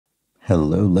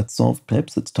Hello, let's solve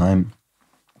pips. It's time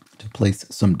to place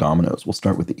some dominoes. We'll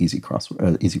start with the easy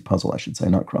easy puzzle, I should say,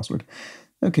 not crossword.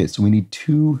 Okay, so we need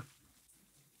two.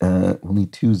 We'll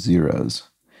need two zeros,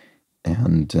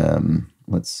 and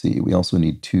let's see. We also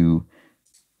need two.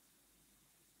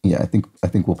 Yeah, I think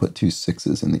we'll put two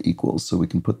sixes in the equals, so we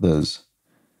can put those.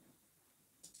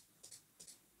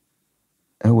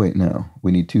 Oh wait, no,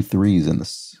 we need two threes in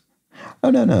this.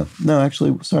 Oh no.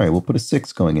 Actually, sorry, we'll put a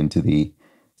six going into the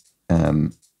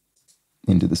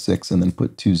six, and then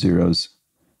put two zeros.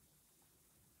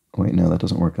 Wait, no, that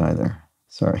doesn't work either.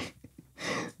 Sorry.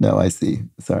 No, I see.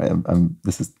 Sorry,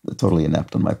 this is totally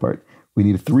inept on my part. We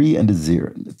need a 3 and a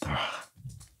 0.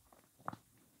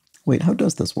 Wait, how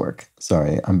does this work?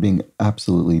 Sorry, I'm being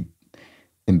absolutely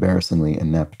embarrassingly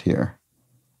inept here.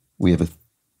 We have a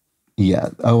yeah.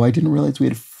 Oh, I didn't realize we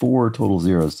had 4 total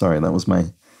zeros. Sorry, that was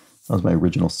my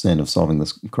original sin of solving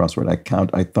this crossword.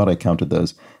 I thought I counted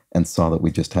those and saw that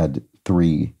we just had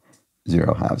 3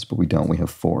 0 halves, but we don't. We have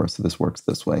 4, so this works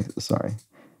this way. Sorry.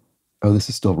 Oh, this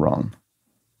is still wrong.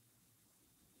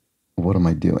 What am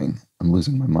I doing? I'm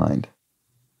losing my mind.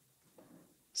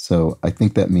 So I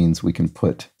think that means we can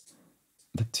put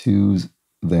the 2s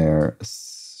there, a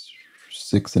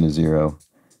 6 and a 0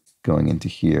 going into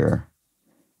here.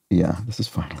 Yeah, this is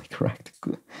finally correct.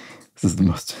 This is the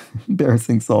most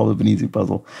embarrassing solve of an easy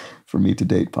puzzle for me to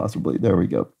date, possibly. There we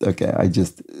go. Okay, I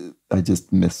just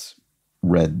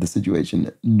misread the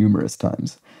situation numerous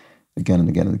times. Again and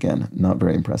again and again. Not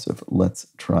very impressive. Let's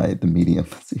try the medium.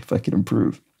 Let's see if I can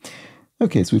improve.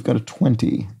 Okay, so we've got a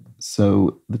 20.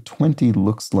 So the 20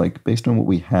 looks like, based on what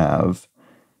we have,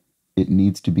 it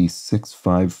needs to be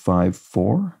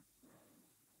 6554.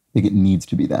 I think it needs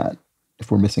to be that.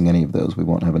 If we're missing any of those, we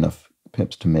won't have enough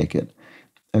pips to make it.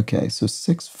 Okay, so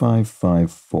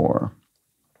 6554.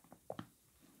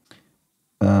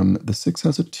 The 6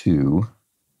 has a 2.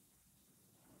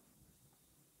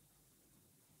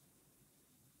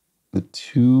 The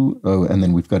 2, oh, and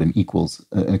then we've got an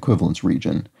equivalence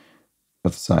region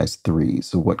of size 3.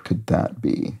 So what could that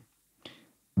be?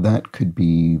 That could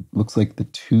be, looks like the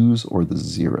 2s or the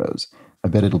 0s. I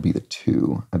bet it'll be the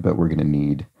 2. I bet we're going to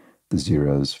need the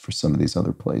 0s for some of these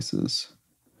other places.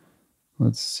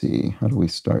 Let's see, how do we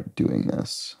start doing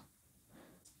this?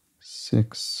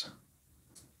 6,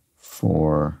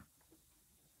 4,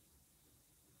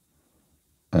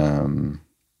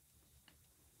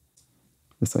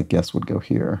 this I guess would go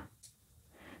here.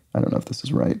 I don't know if this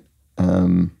is right.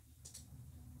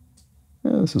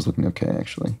 This is looking okay,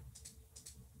 actually.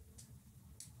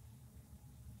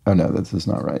 Oh no, this is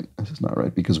not right. This is not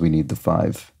right because we need the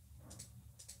 5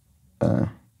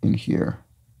 in here.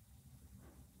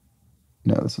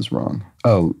 No, this is wrong.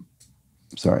 Oh,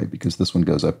 sorry, because this one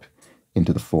goes up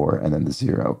into the 4 and then the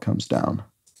 0 comes down.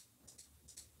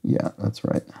 Yeah, that's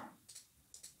right.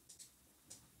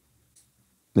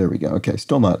 There we go. Okay,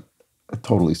 still not a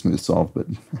totally smooth solve, but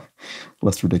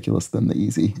less ridiculous than the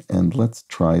easy. And let's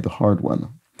try the hard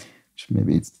one, which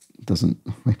maybe it doesn't,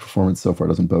 my performance so far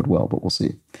doesn't bode well, but we'll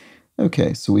see.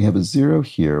 Okay, so we have a 0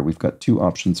 here. We've got 2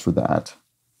 options for that.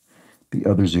 The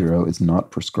other 0 is not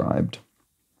prescribed.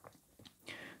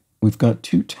 We've got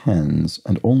 2 10s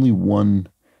and only 1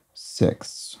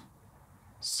 6.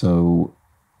 So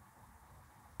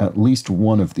at least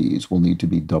one of these will need to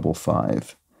be double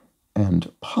 5.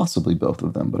 And possibly both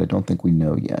of them, but I don't think we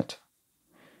know yet.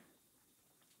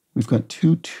 We've got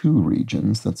 2 2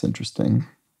 regions. That's interesting.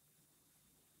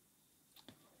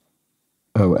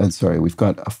 Oh, and sorry, we've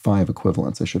got a 5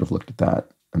 equivalence. I should have looked at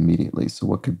that immediately. So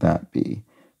what could that be?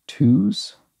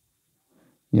 2s?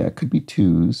 Yeah, it could be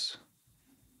 2s.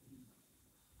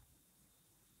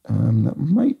 That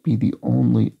might be the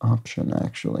only option,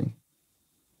 actually.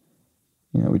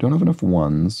 Yeah, we don't have enough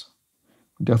 1s.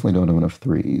 We definitely don't have enough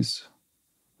 3s.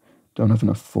 Don't have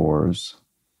enough 4s.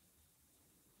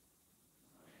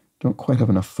 Don't quite have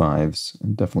enough 5s,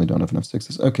 and definitely don't have enough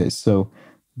 6s. Okay, so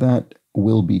that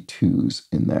will be 2s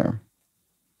in there.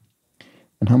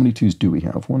 And how many 2s do we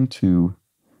have? 1, 2,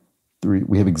 3.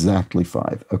 We have exactly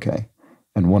 5. Okay.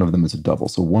 And one of them is a double,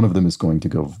 so one of them is going to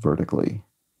go vertically.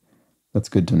 That's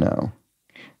good to know.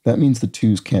 That means the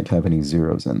 2s can't have any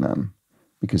 0s in them,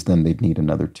 because then they'd need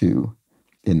another 2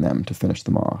 in them to finish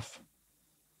them off.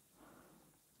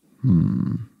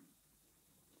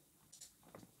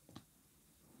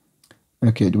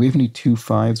 Okay, do we have any 2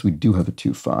 5s? We do have a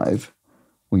 2 5.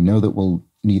 We know that we'll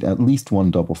need at least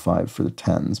one double 5 for the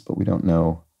 10s, but we don't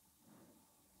know.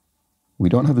 We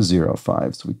don't have a 0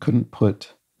 5, so we couldn't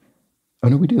put... Oh,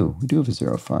 no, we do. We do have a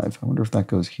 0 5. I wonder if that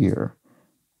goes here.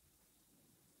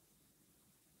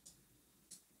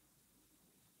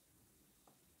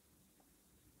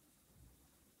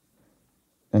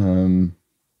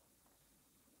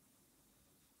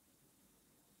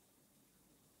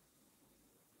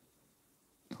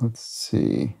 let's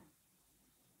see.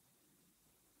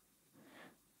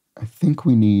 I think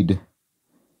we need,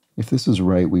 if this is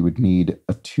right, we would need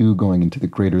a 2 going into the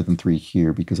greater than 3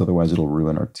 here, because otherwise it'll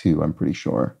ruin our 2, I'm pretty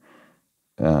sure.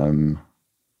 And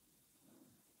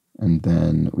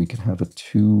then we could have a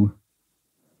 2,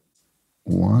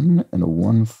 1 and a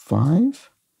 1, 5.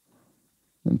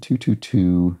 Then 2, 2,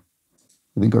 2.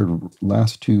 I think our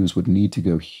last 2s would need to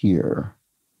go here.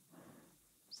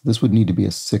 So this would need to be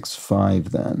a 6,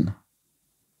 5 then.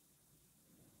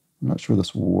 I'm not sure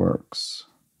this works.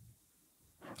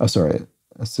 Oh, sorry,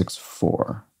 a 6,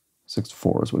 4. 6,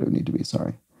 4 is what it would need to be,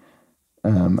 sorry.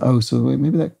 Oh, so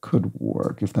maybe that could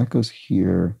work. If that goes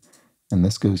here, and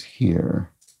this goes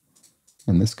here,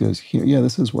 and this goes here. Yeah,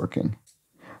 this is working.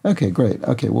 Okay, great.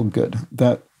 Okay, well, good.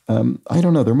 That, I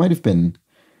don't know, there might have been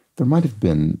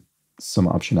some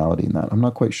optionality in that. I'm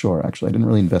not quite sure, actually. I didn't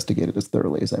really investigate it as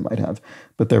thoroughly as I might have.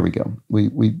 But there we go.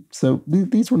 So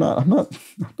these were not, I'm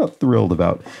not thrilled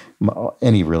about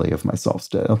any really of my solves.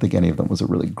 I don't think any of them was a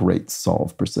really great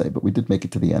solve per se, but we did make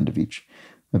it to the end of each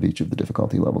of the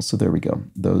difficulty levels. So there we go.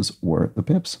 Those were the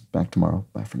pips. Back tomorrow.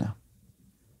 Bye for now.